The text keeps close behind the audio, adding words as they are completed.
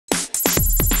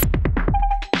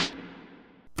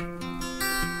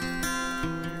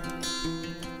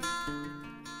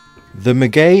The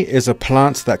maguey is a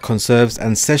plant that conserves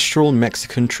ancestral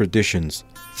Mexican traditions.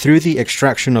 Through the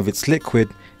extraction of its liquid,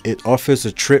 it offers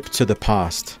a trip to the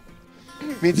past.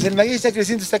 Mientras el maguey está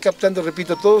creciendo, está captando,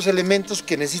 repito, todos los elementos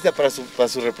que necesita para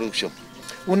su reproducción.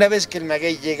 Una vez que el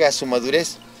maguey llega a su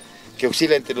madurez, que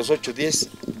oscila entre los 8, 10,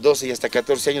 12 y hasta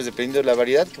 14 años, dependiendo de la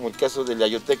variedad, como el caso del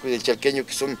ayoteco y del chalqueño,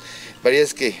 que son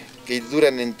variedades que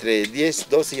duran entre 10,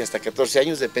 12 y hasta 14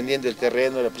 años, dependiendo del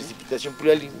terreno, la precipitación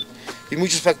pluvial y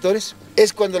muchos factores,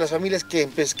 es cuando las familias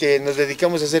que nos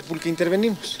dedicamos a hacer pulque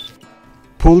intervenimos.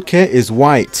 Pulque is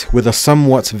white with a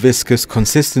somewhat viscous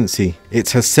consistency. It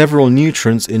has several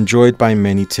nutrients enjoyed by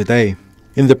many today.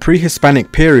 In the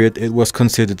pre-Hispanic period, it was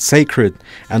considered sacred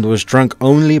and was drunk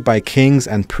only by kings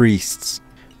and priests.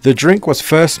 The drink was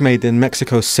first made in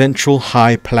Mexico's central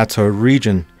high plateau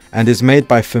region and is made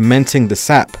by fermenting the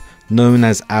sap, known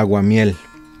as aguamiel.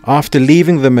 After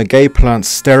leaving the maguey plant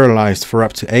sterilized for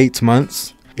up to 8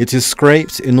 months, it is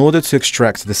scraped in order to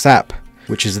extract the sap,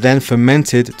 which is then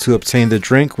fermented to obtain the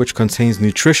drink, which contains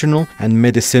nutritional and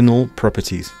medicinal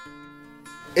properties.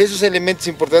 Esos elementos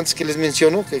importantes que les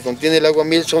menciono, que contiene el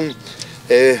aguamiel, son,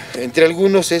 entre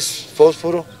algunos, es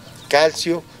fósforo,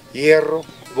 calcio, hierro,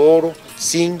 boro,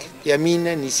 zinc,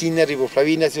 tiamina, nicina,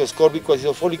 riboflavina, ácido ascórbico,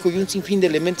 ácido fólico y un sinfín de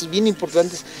elementos bien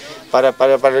importantes para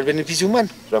el beneficio humano.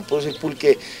 Por eso el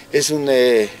pulque es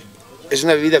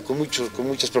una bebida con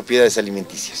muchas propiedades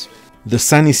alimenticias. The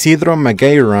San Isidro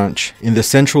Maguey Ranch in the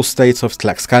central state of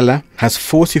Tlaxcala has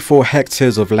 44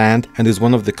 hectares of land and is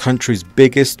one of the country's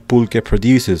biggest pulque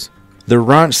producers. The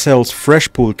ranch sells fresh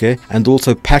pulque and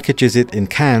also packages it in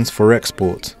cans for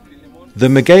export. The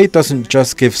maguey doesn't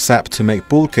just give sap to make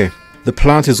pulque. The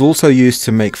plant is also used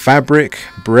to make fabric,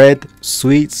 bread,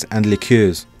 sweets and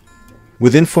liqueurs.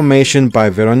 With information by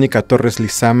Verónica Torres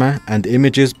Lizama and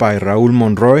images by Raúl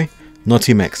Monroy,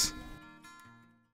 Notimex.